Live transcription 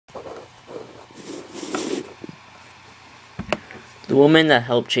The woman that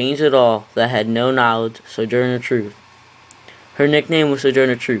helped change it all, that had no knowledge, Sojourner Truth. Her nickname was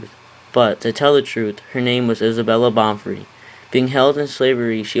Sojourner Truth, but, to tell the truth, her name was Isabella Bonfrey. Being held in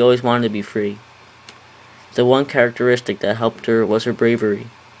slavery, she always wanted to be free. The one characteristic that helped her was her bravery.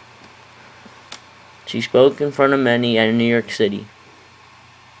 She spoke in front of many at New York City.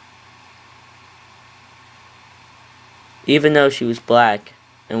 Even though she was black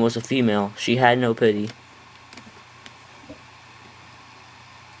and was a female, she had no pity.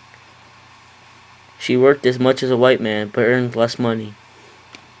 She worked as much as a white man, but earned less money.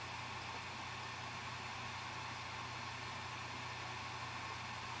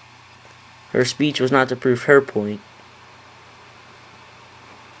 Her speech was not to prove her point,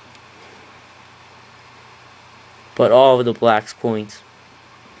 but all of the blacks' points.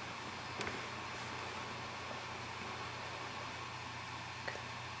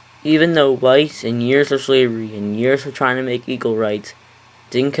 Even though whites and years of slavery and years of trying to make equal rights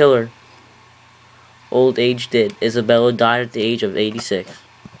didn't kill her, old age did. Isabella died at the age of 86.